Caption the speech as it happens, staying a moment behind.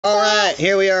Alright,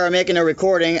 here we are making a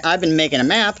recording. I've been making a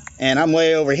map, and I'm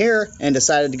way over here, and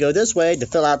decided to go this way to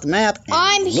fill out the map.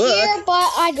 I'm here, but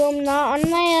I'm not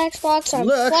on my Xbox. I'm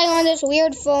playing on this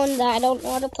weird phone that I don't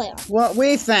know how to play on. What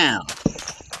we found.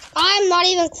 I'm not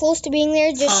even close to being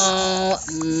there. Oh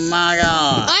my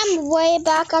god. I'm way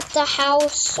back at the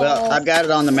house. So. Well, I've got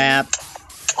it on the map.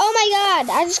 Oh my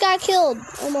god, I just got killed.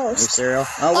 Almost. Are you serious?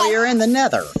 Oh, well, you're in the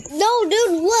nether. No,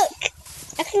 dude, look.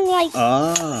 I can like...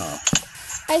 Oh.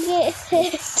 I get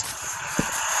hit.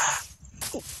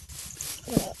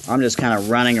 I'm just kind of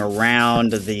running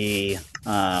around the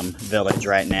village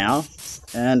right now.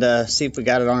 And see if we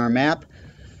got it on our map.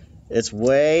 It's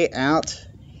way out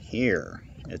here.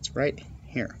 It's right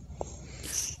here.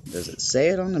 Does it say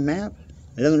it on the map?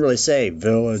 It doesn't really say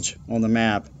village on the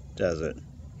map, does it?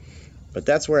 But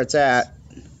that's where it's at.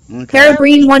 Okay.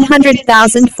 Peregrine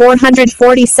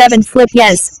 100,447 flip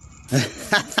yes.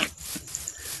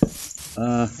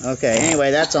 Okay,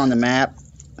 anyway, that's on the map.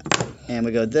 And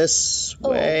we go this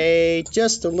way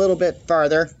just a little bit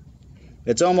farther.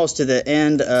 It's almost to the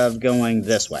end of going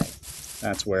this way.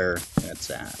 That's where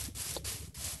it's at.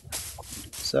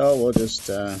 So we'll just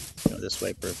go this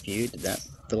way for a few. Did that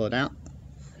fill it out?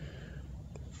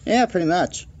 Yeah, pretty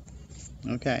much.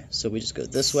 Okay, so we just go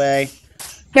this way.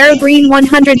 Peregrine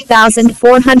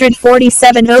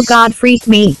 100,447 oh god freak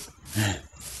me.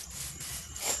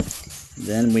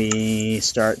 Then we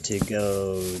start to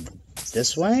go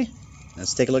this way.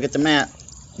 Let's take a look at the map.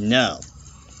 No.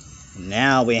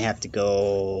 Now we have to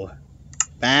go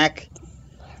back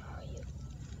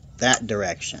that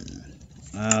direction.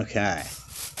 Okay.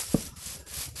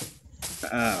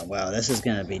 Oh, well, this is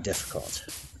going to be difficult.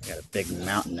 I got a big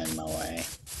mountain in my way.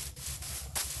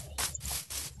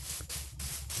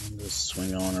 Just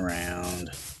swing on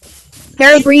around.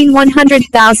 Peregrine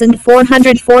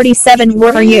 100,447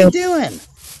 where are you? What are you doing?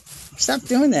 Stop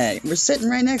doing that. We're sitting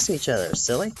right next to each other,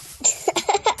 silly.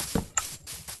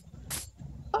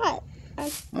 What?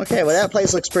 Okay, well that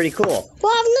place looks pretty cool.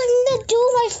 Well, I have nothing to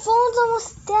do. My phone's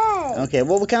almost dead. Okay,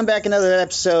 well we'll come back another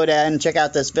episode and check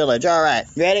out this village. Alright,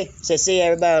 ready? Say see you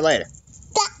everybody later.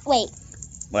 Wait.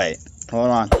 Wait, hold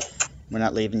on. We're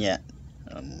not leaving yet.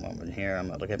 Over here, I'm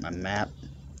going to look at my map.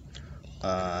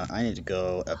 I need to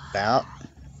go about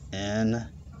in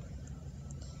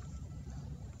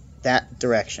that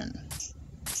direction.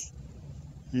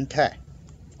 Okay.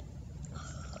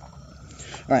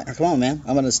 Alright, come on, man.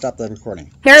 I'm going to stop the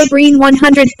recording. Peregrine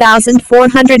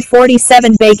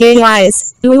 100,447 bacon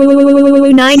eyes.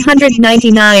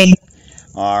 999.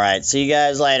 Alright, see you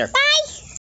guys later.